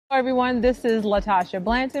Hello everyone, this is Latasha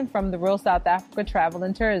Blanton from the Real South Africa Travel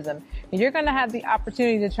and Tourism. And you're going to have the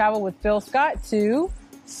opportunity to travel with Phil Scott to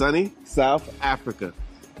sunny South Africa.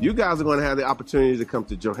 You guys are going to have the opportunity to come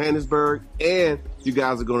to Johannesburg, and you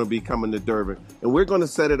guys are going to be coming to Durban. And we're going to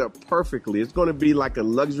set it up perfectly. It's going to be like a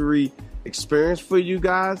luxury experience for you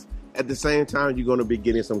guys. At the same time, you're going to be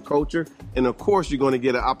getting some culture. And of course, you're going to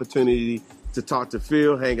get an opportunity to talk to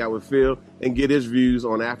Phil, hang out with Phil, and get his views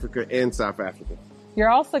on Africa and South Africa. You're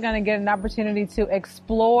also going to get an opportunity to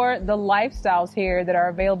explore the lifestyles here that are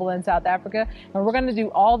available in South Africa. And we're going to do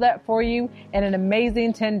all that for you in an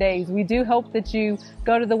amazing 10 days. We do hope that you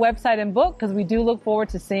go to the website and book because we do look forward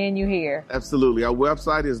to seeing you here. Absolutely. Our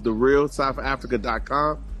website is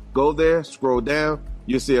therealsouthafrica.com. Go there, scroll down.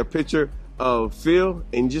 You'll see a picture of Phil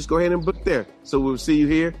and just go ahead and book there. So we'll see you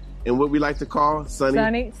here in what we like to call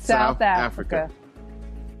sunny South Africa.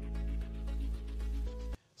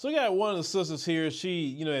 So we got one of the sisters here.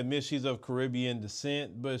 She, admits she's of Caribbean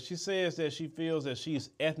descent, but she says that she feels that she's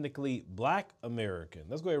ethnically Black American.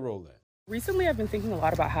 Let's go ahead and roll that. Recently, I've been thinking a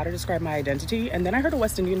lot about how to describe my identity, and then I heard a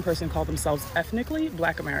West Indian person call themselves ethnically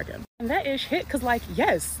Black American. And that ish hit, because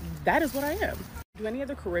yes, that is what I am. Do any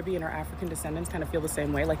other Caribbean or African descendants kind of feel the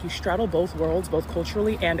same way? Like you straddle both worlds, both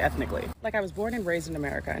culturally and ethnically. Like I was born and raised in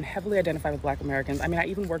America and heavily identify with Black Americans. I mean, I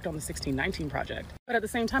even worked on the 1619 Project. But at the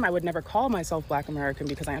same time, I would never call myself Black American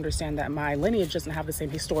because I understand that my lineage doesn't have the same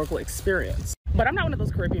historical experience. But I'm not one of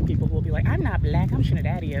those Caribbean people who will be like, I'm not Black, I'm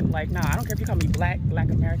Trinidadian. Like, nah, I don't care if you call me Black, Black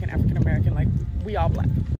American, African American, like we all Black.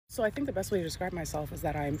 So I think the best way to describe myself is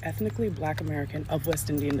that I'm ethnically Black American of West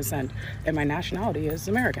Indian descent, and my nationality is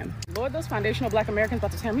American. Lord, those foundational Black Americans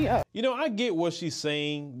about to tear me up. I get what she's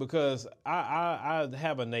saying because I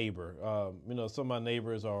have a neighbor. Some of my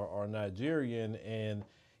neighbors are Nigerian, and,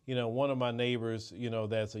 one of my neighbors,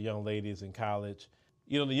 that's a young lady is in college.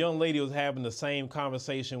 The young lady was having the same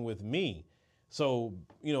conversation with me. So,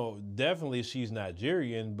 definitely she's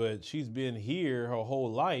Nigerian, but she's been here her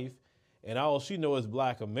whole life. And all she knows is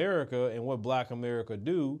Black America and what Black America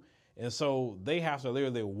do. And so they have to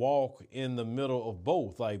literally walk in the middle of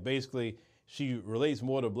both. Like basically she relates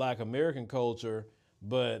more to Black American culture,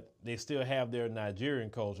 but they still have their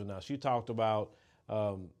Nigerian culture. Now she talked about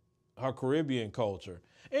her Caribbean culture.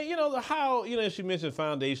 And how she mentioned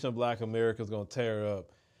foundation of Black America is going to tear her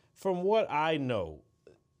up. From what I know,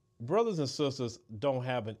 brothers and sisters don't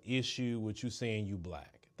have an issue with you saying you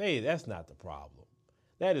Black. That's not the problem.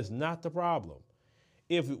 That is not the problem.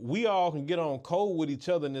 If we all can get on code with each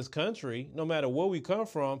other in this country, no matter where we come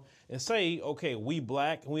from, and say, okay, we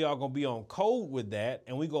Black, and we all gonna be on code with that,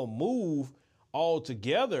 and we gonna move all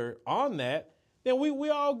together on that, then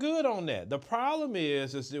we all good on that. The problem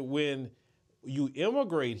is that when you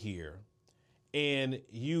immigrate here and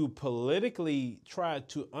you politically try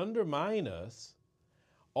to undermine us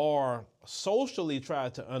or socially try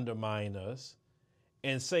to undermine us,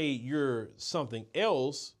 and say you're something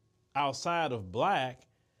else outside of Black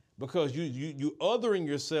because you othering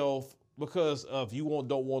yourself because of you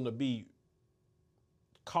don't want to be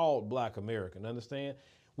called Black American. Understand?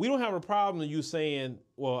 We don't have a problem with you saying,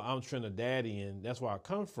 well, I'm Trinidadian, that's where I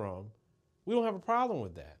come from. We don't have a problem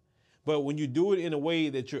with that. But when you do it in a way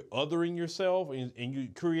that you're othering yourself and you're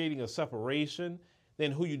creating a separation,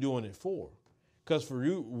 then who you doing it for? Because for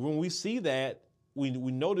you, when we see that, we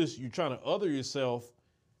notice you're trying to other yourself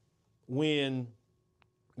when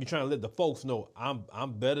you're trying to let the folks know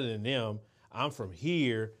I'm better than them. I'm from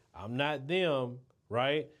here. I'm not them,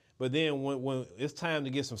 right? But then when it's time to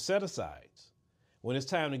get some set-asides, when it's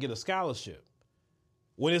time to get a scholarship,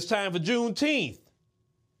 when it's time for Juneteenth,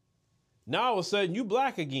 now all of a sudden you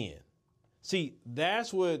Black again. See,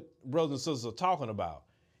 that's what brothers and sisters are talking about.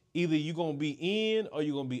 Either you're going to be in or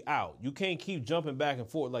you're going to be out. You can't keep jumping back and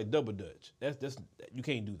forth like double dutch. That's you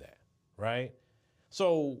can't do that, right?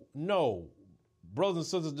 So no, brothers and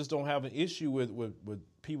sisters just don't have an issue with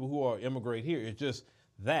people who are immigrate here. It's just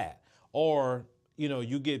that. Or,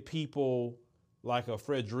 you get people like a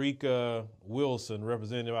Frederica Wilson,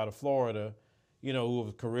 representative out of Florida, who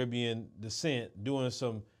of Caribbean descent, doing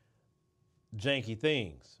some janky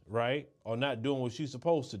things, right? Or not doing what she's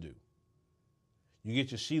supposed to do. You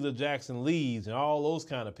get your Sheila Jackson Lees and all those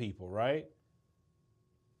kind of people, right?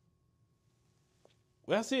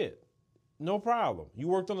 That's it. No problem. You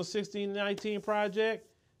worked on the 1619 project?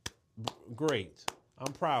 Great.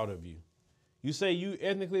 I'm proud of you. You say you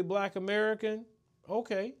ethnically Black American?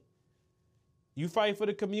 Okay. You fight for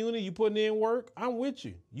the community, you putting in work? I'm with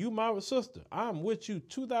you. You my sister. I'm with you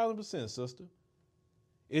 2,000%, sister.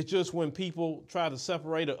 It's just when people try to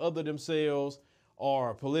separate or other themselves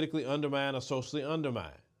or politically undermine or socially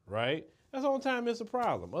undermine, right? That's the only time it's a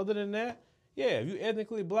problem. Other than that, Yeah, if you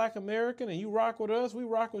ethnically Black American and you rock with us, we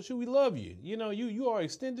rock with you. We love you. You know, you are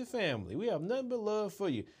extended family. We have nothing but love for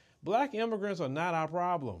you. Black immigrants are not our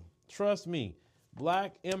problem. Trust me,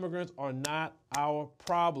 Black immigrants are not our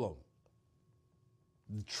problem.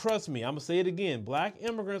 Trust me, I'm going to say it again. Black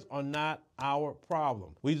immigrants are not our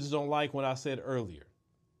problem. We just don't like what I said earlier.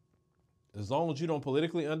 As long as you don't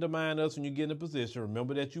politically undermine us when you get in a position,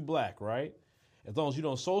 remember that you Black, right? As long as you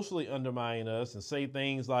don't socially undermine us and say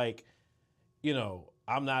things like, you know,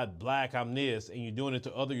 I'm not Black, I'm this, and you're doing it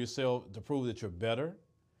to other yourself to prove that you're better.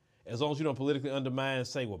 As long as you don't politically undermine and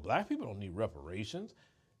say, well, Black people don't need reparations.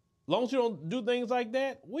 As long as you don't do things like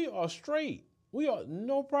that, we are straight. We are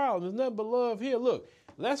no problem. There's nothing but love here. Look,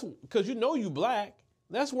 let's, because you know you Black,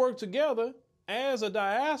 let's work together as a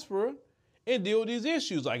diaspora and deal with these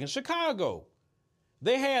issues. Like in Chicago,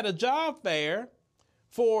 they had a job fair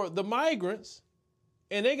for the migrants,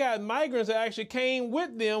 and they got migrants that actually came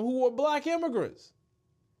with them who were Black immigrants,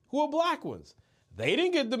 who were Black ones. They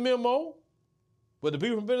didn't get the memo, but the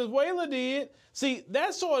people from Venezuela did. See,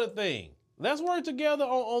 that sort of thing. Let's work together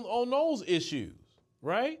on those issues,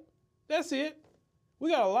 right? That's it. We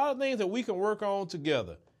got a lot of things that we can work on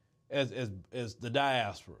together as the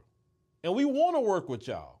diaspora. And we want to work with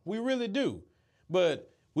y'all. We really do.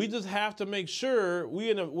 But we just have to make sure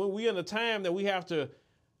when we in a time that we have to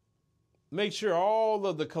make sure all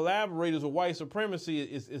of the collaborators with white supremacy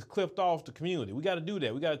is clipped off the community. We got to do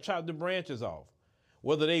that. We got to chop the branches off,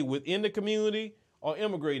 whether they within the community or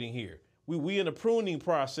immigrating here. We in a pruning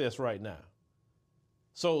process right now.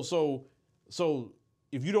 So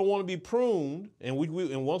if you don't want to be pruned, and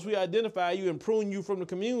once we identify you and prune you from the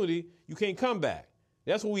community, you can't come back.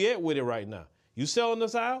 That's where we at with it right now. You selling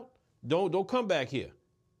us out? Don't come back here.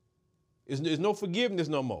 There's no forgiveness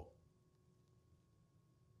no more.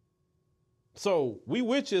 So we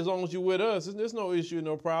with you as long as you're with us. There's no issue,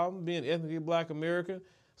 no problem. Being ethnically Black American,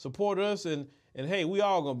 support us, and hey, we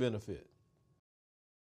all gonna benefit.